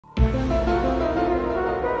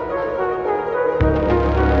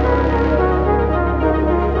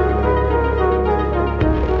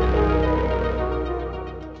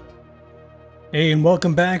Hey, and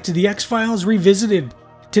welcome back to the X-Files Revisited.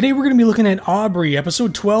 Today we're going to be looking at Aubrey,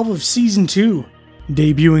 episode 12 of season 2.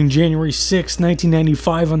 Debuting January 6,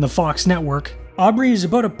 1995 on the Fox network, Aubrey is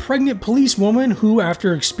about a pregnant policewoman who,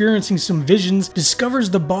 after experiencing some visions, discovers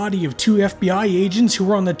the body of two FBI agents who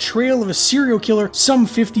were on the trail of a serial killer some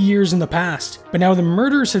 50 years in the past. But now the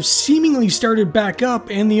murders have seemingly started back up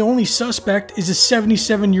and the only suspect is a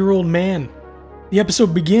 77-year-old man. The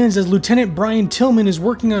episode begins as Lieutenant Brian Tillman is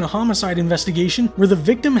working on a homicide investigation where the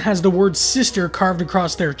victim has the word sister carved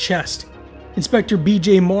across their chest. Inspector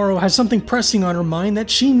BJ Morrow has something pressing on her mind that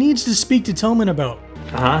she needs to speak to Tillman about.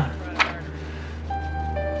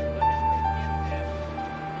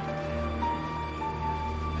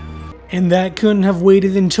 And that couldn't have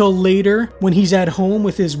waited until later, when he's at home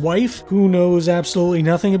with his wife, who knows absolutely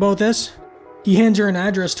nothing about this. He hands her an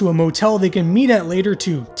address to a motel they can meet at later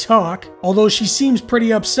to talk, although she seems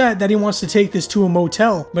pretty upset that he wants to take this to a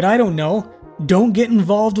motel, but I don't know. Don't get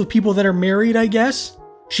involved with people that are married, I guess?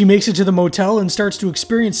 She makes it to the motel and starts to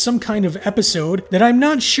experience some kind of episode that I'm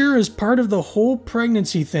not sure is part of the whole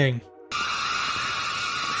pregnancy thing.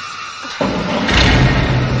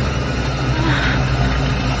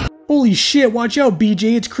 Holy shit, watch out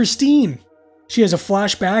BJ, it's Christine! She has a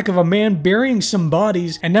flashback of a man burying some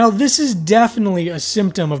bodies, and now this is definitely a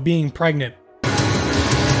symptom of being pregnant.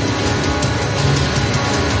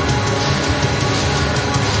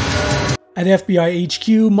 At FBI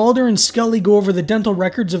HQ, Mulder and Scully go over the dental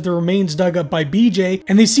records of the remains dug up by BJ,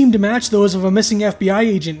 and they seem to match those of a missing FBI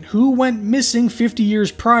agent who went missing 50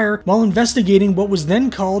 years prior while investigating what was then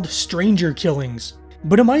called stranger killings.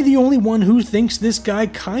 But am I the only one who thinks this guy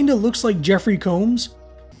kinda looks like Jeffrey Combs?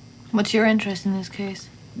 What's your interest in this case?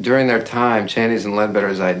 During their time, Chaney's and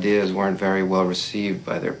Ledbetter's ideas weren't very well received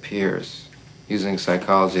by their peers. Using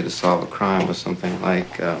psychology to solve a crime was something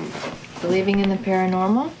like, Believing in the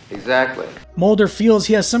paranormal? Exactly. Mulder feels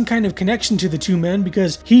he has some kind of connection to the two men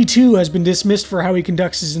because he too has been dismissed for how he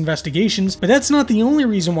conducts his investigations, but that's not the only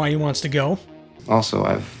reason why he wants to go. Also,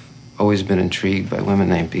 I've always been intrigued by women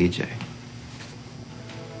named BJ.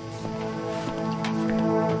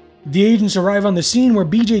 The agents arrive on the scene where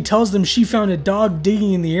BJ tells them she found a dog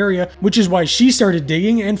digging in the area, which is why she started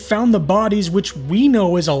digging and found the bodies, which we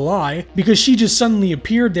know is a lie, because she just suddenly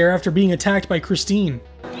appeared there after being attacked by Christine.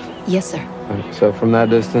 Yes, sir. So from that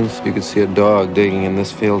distance, you could see a dog digging in this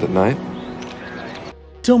field at night?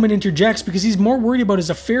 Tillman interjects because he's more worried about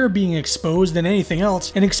his affair being exposed than anything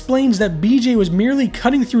else, and explains that BJ was merely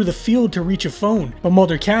cutting through the field to reach a phone, but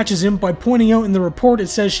Mulder catches him by pointing out in the report it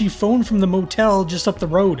says she phoned from the motel just up the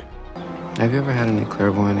road. Have you ever had any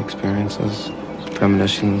clairvoyant experiences?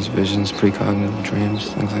 Premonitions, visions, precognitive dreams,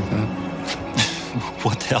 things like that?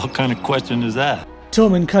 What the hell kind of question is that?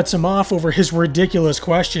 Tillman cuts him off over his ridiculous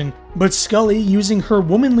question, but Scully, using her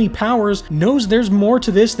womanly powers, knows there's more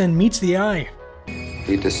to this than meets the eye.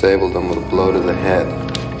 He disabled them with a blow to the head.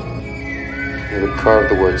 He would carve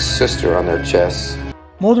the word sister on their chests.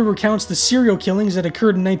 Mulder recounts the serial killings that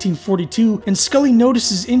occurred in 1942, and Scully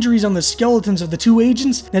notices injuries on the skeletons of the two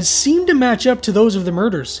agents that seem to match up to those of the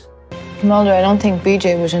murders. Mulder, I don't think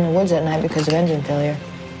BJ was in the woods that night because of engine failure.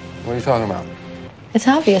 What are you talking about? It's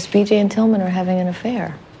obvious BJ and Tillman are having an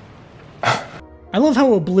affair. I love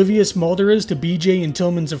how oblivious Mulder is to BJ and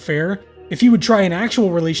Tillman's affair. If he would try an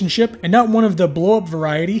actual relationship, and not one of the blow-up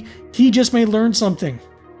variety, he just may learn something.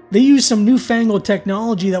 They use some newfangled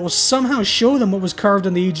technology that will somehow show them what was carved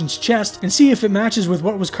on the agent's chest and see if it matches with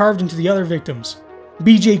what was carved into the other victims.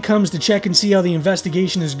 BJ comes to check and see how the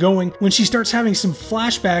investigation is going when she starts having some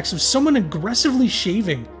flashbacks of someone aggressively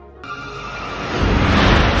shaving.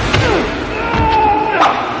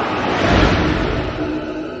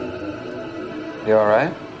 You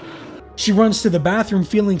alright? She runs to the bathroom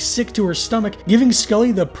feeling sick to her stomach, giving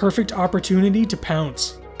Scully the perfect opportunity to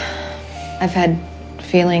pounce. I've had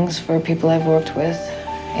feelings for people I've worked with.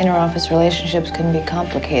 Inter-office relationships can be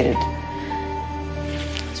complicated,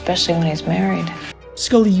 especially when he's married.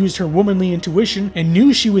 Scully used her womanly intuition and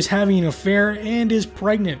knew she was having an affair and is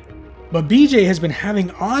pregnant. But BJ has been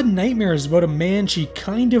having odd nightmares about a man she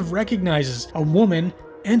kind of recognizes, a woman,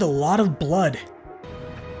 and a lot of blood.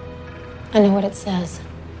 I know what it says.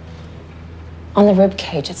 On the rib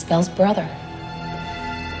cage, it spells brother.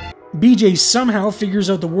 BJ somehow figures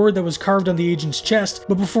out the word that was carved on the agent's chest,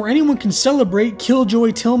 but before anyone can celebrate,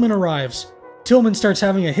 Killjoy Tillman arrives. Tillman starts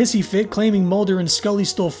having a hissy fit, claiming Mulder and Scully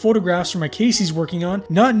stole photographs from a case he's working on,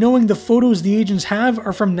 not knowing the photos the agents have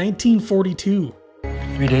are from 1942.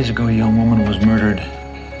 3 days ago, a young woman was murdered,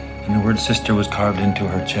 and the word sister was carved into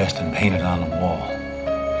her chest and painted on the wall.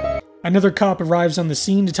 Another cop arrives on the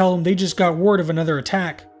scene to tell them they just got word of another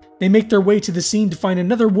attack. They make their way to the scene to find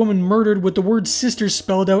another woman murdered with the word sister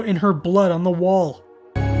spelled out in her blood on the wall.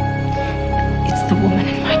 It's the woman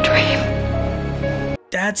in my dream.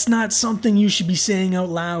 That's not something you should be saying out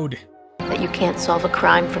loud. That you can't solve a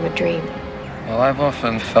crime from a dream. Well, I've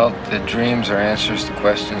often felt that dreams are answers to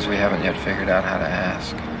questions we haven't yet figured out how to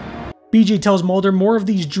ask. BJ tells Mulder more of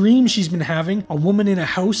these dreams she's been having, a woman in a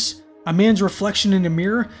house, a man's reflection in a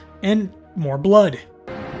mirror, and more blood.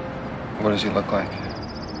 What does he look like?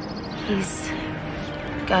 He's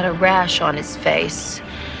got a rash on his face,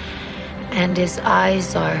 and his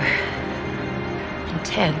eyes are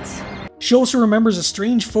intense. She also remembers a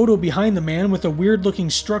strange photo behind the man with a weird-looking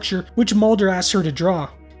structure, which Mulder asks her to draw.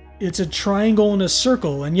 It's a triangle and a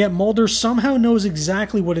circle, and yet Mulder somehow knows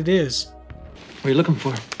exactly what it is. What are you looking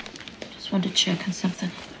for? Just wanted to check on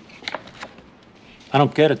something. I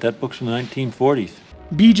don't get it. That book's from the 1940s.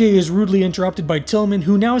 BJ is rudely interrupted by Tillman,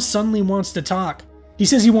 who now suddenly wants to talk. He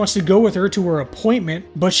says he wants to go with her to her appointment,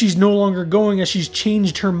 but she's no longer going as she's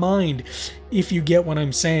changed her mind, if you get what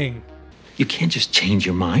I'm saying. You can't just change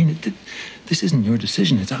your mind. This isn't your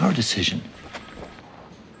decision. It's our decision.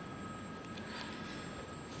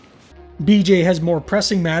 BJ has more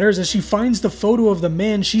pressing matters as she finds the photo of the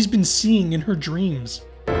man she's been seeing in her dreams.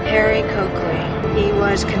 Harry Coakley. He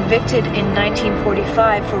was convicted in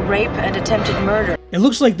 1945 for rape and attempted murder. It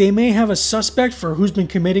looks like they may have a suspect for who's been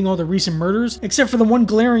committing all the recent murders, except for the one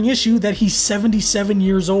glaring issue that he's 77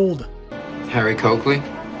 years old. Harry Coakley?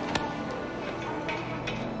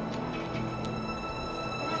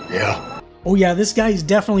 Yeah. Oh yeah, this guy is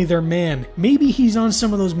definitely their man. Maybe he's on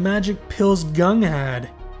some of those magic pills Gung had.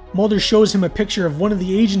 Mulder shows him a picture of one of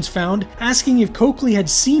the agents found, asking if Coakley had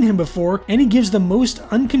seen him before, and he gives the most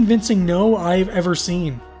unconvincing no I've ever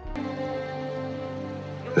seen.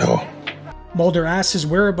 No. Mulder asks his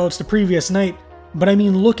whereabouts the previous night, but I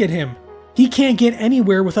mean, look at him. He can't get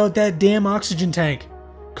anywhere without that damn oxygen tank.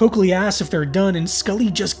 Coakley asks if they're done, and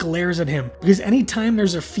Scully just glares at him, because anytime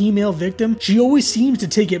there's a female victim, she always seems to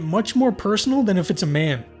take it much more personal than if it's a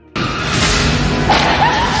man.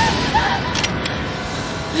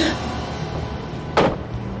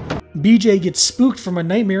 BJ gets spooked from a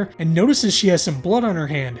nightmare and notices she has some blood on her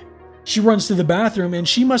hand. She runs to the bathroom, and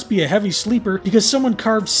she must be a heavy sleeper because someone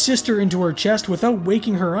carved sister into her chest without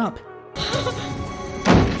waking her up.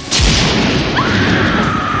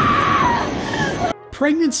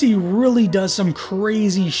 Pregnancy really does some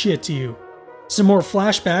crazy shit to you. Some more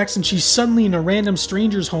flashbacks, and she's suddenly in a random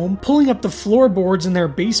stranger's home, pulling up the floorboards in their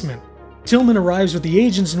basement. Tillman arrives with the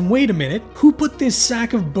agents, and wait a minute, who put this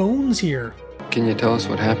sack of bones here? Can you tell us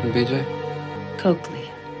what happened, BJ? Coakley.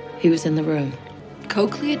 He was in the room.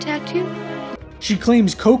 Coakley attacked you? She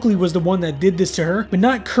claims Coakley was the one that did this to her, but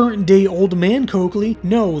not current-day old man Coakley.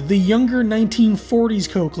 No, the younger 1940s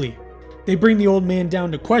Coakley. They bring the old man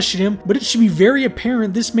down to question him, but it should be very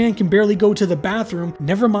apparent this man can barely go to the bathroom,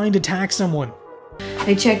 never mind attack someone.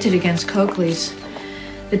 They checked it against Coakley's.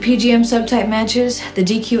 The PGM subtype matches, the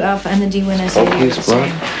DQ alpha and the D1S are the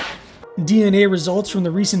same. DNA results from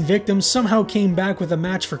the recent victims somehow came back with a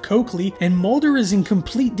match for Coakley, and Mulder is in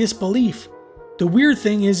complete disbelief. The weird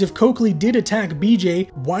thing is, if Coakley did attack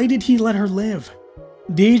BJ, why did he let her live?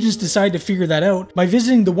 The agents decide to figure that out by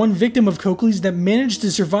visiting the one victim of Coakley's that managed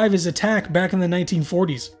to survive his attack back in the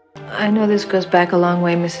 1940s. I know this goes back a long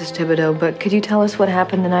way, Mrs. Thibodeau, but could you tell us what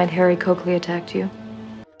happened the night Harry Coakley attacked you?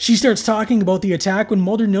 She starts talking about the attack when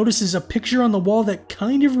Mulder notices a picture on the wall that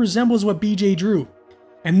kind of resembles what BJ drew.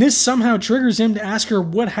 And this somehow triggers him to ask her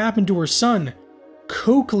what happened to her son,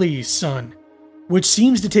 Coakley's son, which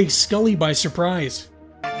seems to take Scully by surprise.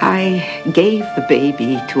 I gave the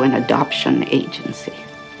baby to an adoption agency.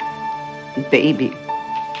 Baby,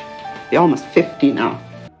 they're almost 50 now.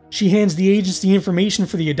 She hands the agents the information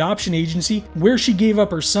for the adoption agency where she gave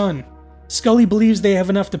up her son. Scully believes they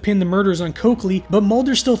have enough to pin the murders on Coakley, but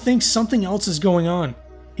Mulder still thinks something else is going on.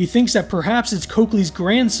 He thinks that perhaps it's Coakley's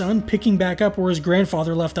grandson picking back up where his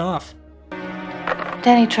grandfather left off.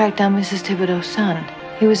 Danny tracked down Mrs. Thibodeau's son.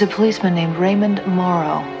 He was a policeman named Raymond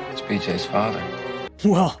Morrow. It's BJ's father.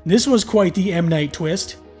 Well, this was quite the M. Night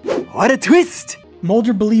twist. What a twist!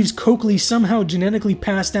 Mulder believes Coakley somehow genetically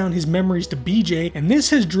passed down his memories to BJ, and this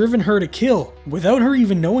has driven her to kill, without her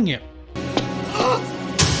even knowing it.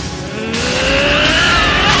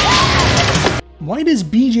 Why does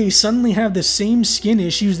BJ suddenly have the same skin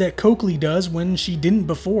issues that Coakley does when she didn't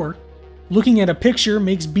before? Looking at a picture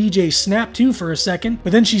makes BJ snap too for a second,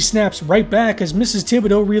 but then she snaps right back as Mrs.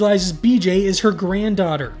 Thibodeau realizes BJ is her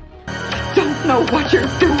granddaughter. Don't know what you're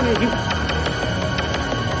doing.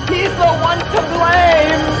 He's the one to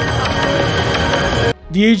blame.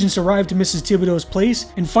 The agents arrive to Mrs. Thibodeau's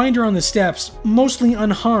place and find her on the steps, mostly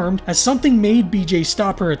unharmed, as something made BJ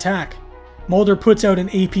stop her attack. Mulder puts out an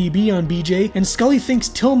APB on BJ, and Scully thinks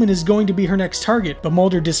Tillman is going to be her next target, but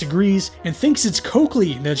Mulder disagrees and thinks it's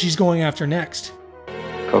Coakley that she's going after next.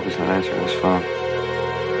 Coakley's not answering his phone.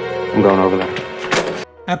 I'm going over there.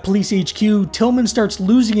 At Police HQ, Tillman starts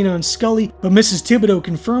losing it on Scully, but Mrs. Thibodeau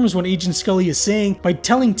confirms what Agent Scully is saying by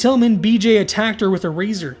telling Tillman BJ attacked her with a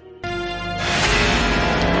razor.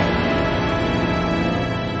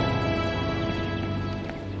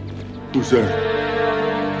 Who's there?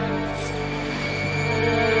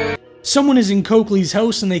 Someone is in Coakley's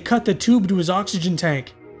house and they cut the tube to his oxygen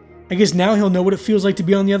tank. I guess now he'll know what it feels like to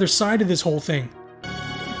be on the other side of this whole thing.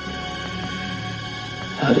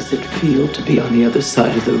 How does it feel to be on the other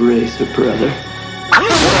side of the razor, brother?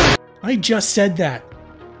 I just said that.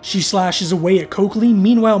 She slashes away at Coakley,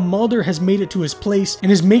 meanwhile Mulder has made it to his place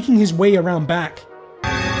and is making his way around back.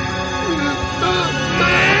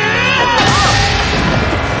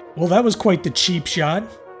 Well, that was quite the cheap shot.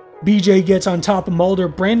 BJ gets on top of Mulder,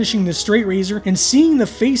 brandishing the straight razor and seeing the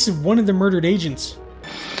face of one of the murdered agents.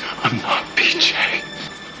 I'm not BJ.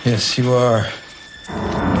 Yes, you are.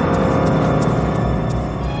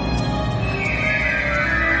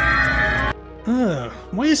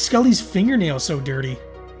 Why is Scully's fingernail so dirty?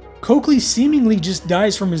 Coakley seemingly just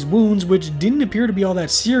dies from his wounds, which didn't appear to be all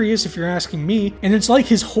that serious if you're asking me, and it's like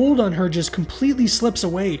his hold on her just completely slips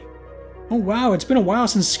away. Oh wow, it's been a while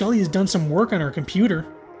since Scully has done some work on her computer.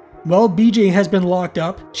 Well, BJ has been locked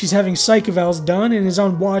up, she's having psych evals done and is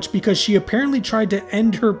on watch because she apparently tried to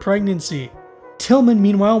end her pregnancy. Tillman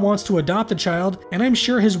meanwhile wants to adopt a child, and I'm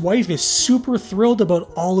sure his wife is super thrilled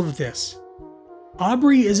about all of this.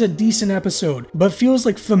 Aubrey is a decent episode, but feels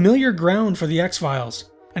like familiar ground for the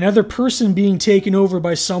X-Files. Another person being taken over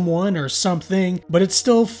by someone or something, but it's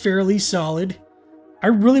still fairly solid. I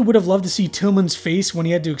really would have loved to see Tillman's face when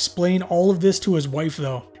he had to explain all of this to his wife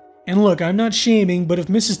though. And look, I'm not shaming, but if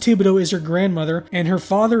Mrs. Thibodeau is her grandmother and her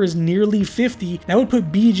father is nearly 50, that would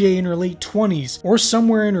put BJ in her late 20s or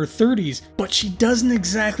somewhere in her 30s, but she doesn't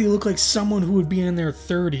exactly look like someone who would be in their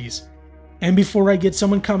 30s. And before I get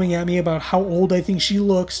someone coming at me about how old I think she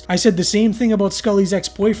looks, I said the same thing about Scully's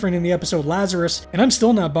ex-boyfriend in the episode Lazarus, and I'm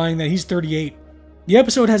still not buying that he's 38. The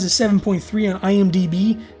episode has a 7.3 on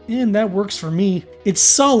IMDb, and that works for me. It's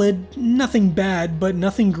solid, nothing bad, but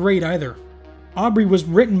nothing great either. Aubrey was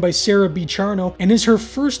written by Sarah B. Charno and is her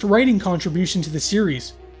first writing contribution to the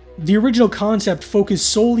series. The original concept focused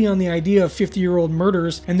solely on the idea of 50-year-old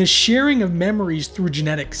murders and the sharing of memories through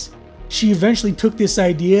genetics. She eventually took this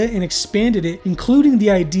idea and expanded it, including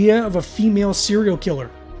the idea of a female serial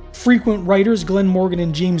killer. Frequent writers Glenn Morgan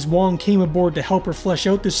and James Wong came aboard to help her flesh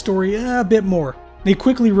out this story a bit more. They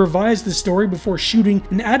quickly revised the story before shooting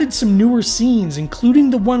and added some newer scenes, including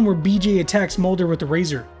the one where BJ attacks Mulder with the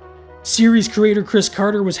razor. Series creator Chris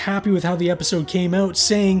Carter was happy with how the episode came out,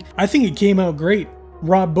 saying, "I think it came out great.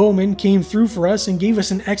 Rob Bowman came through for us and gave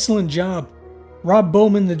us an excellent job." Rob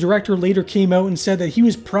Bowman, the director, later came out and said that he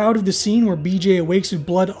was proud of the scene where BJ awakes with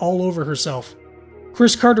blood all over herself.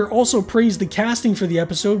 Chris Carter also praised the casting for the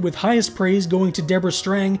episode, with highest praise going to Deborah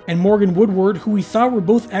Strang and Morgan Woodward, who he thought were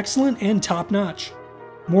both excellent and top-notch.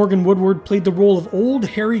 Morgan Woodward played the role of old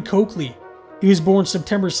Harry Coakley. He was born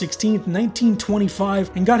September 16, 1925,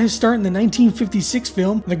 and got his start in the 1956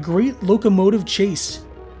 film The Great Locomotive Chase.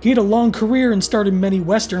 He had a long career and starred in many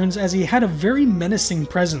westerns, as he had a very menacing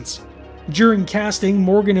presence. During casting,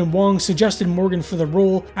 Morgan and Wong suggested Morgan for the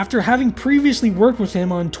role after having previously worked with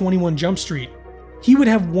him on 21 Jump Street. He would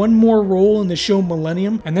have one more role in the show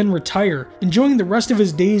Millennium and then retire, enjoying the rest of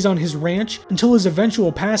his days on his ranch until his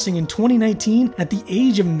eventual passing in 2019 at the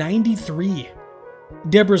age of 93.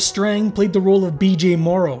 Deborah Strang played the role of BJ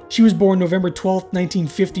Morrow. She was born November 12,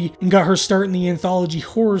 1950 and got her start in the anthology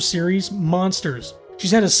horror series Monsters.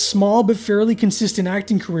 She's had a small but fairly consistent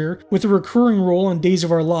acting career, with a recurring role on Days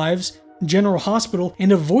of Our Lives, General Hospital,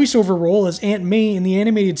 and a voiceover role as Aunt May in the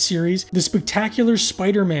animated series The Spectacular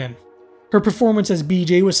Spider-Man. Her performance as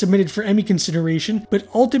BJ was submitted for Emmy consideration, but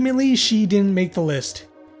ultimately she didn't make the list.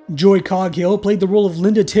 Joy Coghill played the role of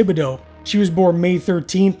Linda Thibodeau. She was born May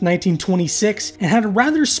 13, 1926, and had a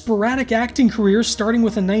rather sporadic acting career, starting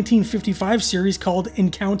with a 1955 series called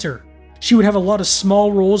Encounter. She would have a lot of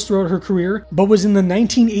small roles throughout her career, but was in the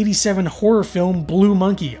 1987 horror film Blue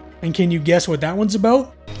Monkey. And can you guess what that one's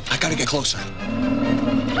about? I gotta get closer.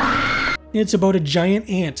 It's about a giant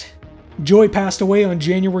ant. Joy passed away on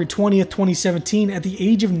January 20th, 2017 at the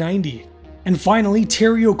age of 90. And finally,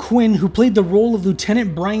 Terry O'Quinn, who played the role of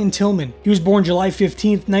Lieutenant Brian Tillman. He was born July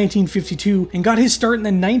 15th, 1952, and got his start in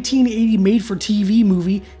the 1980 made-for-TV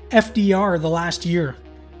movie FDR: The Last Year.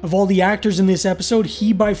 Of all the actors in this episode,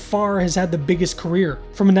 he by far has had the biggest career.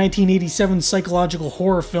 From a 1987 psychological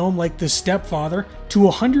horror film like The Stepfather, to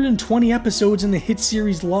 120 episodes in the hit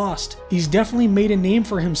series Lost, he's definitely made a name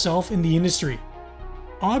for himself in the industry.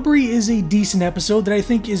 Aubrey is a decent episode that I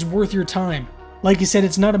think is worth your time. Like I said,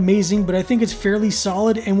 it's not amazing, but I think it's fairly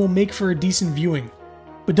solid and will make for a decent viewing.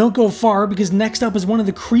 But don't go far, because next up is one of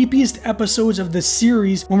the creepiest episodes of the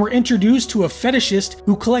series when we're introduced to a fetishist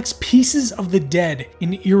who collects pieces of the dead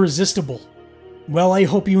in Irresistible. Well, I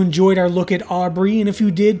hope you enjoyed our look at Aubrey, and if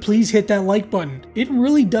you did, please hit that like button. It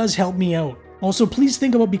really does help me out. Also, please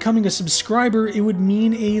think about becoming a subscriber. It would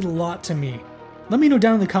mean a lot to me. Let me know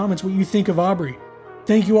down in the comments what you think of Aubrey.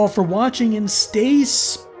 Thank you all for watching, and stay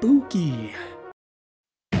spooky.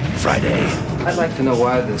 Friday. I'd like to know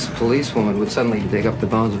why this policewoman would suddenly dig up the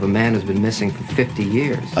bones of a man who's been missing for 50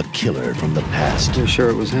 years. A killer from the past. You're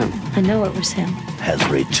sure it was him? I know it was him. Has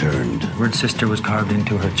returned. The word sister was carved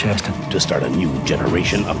into her chest. To start a new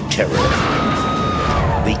generation of terror.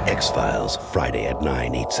 The X-Files, Friday at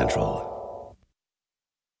 9, 8 Central.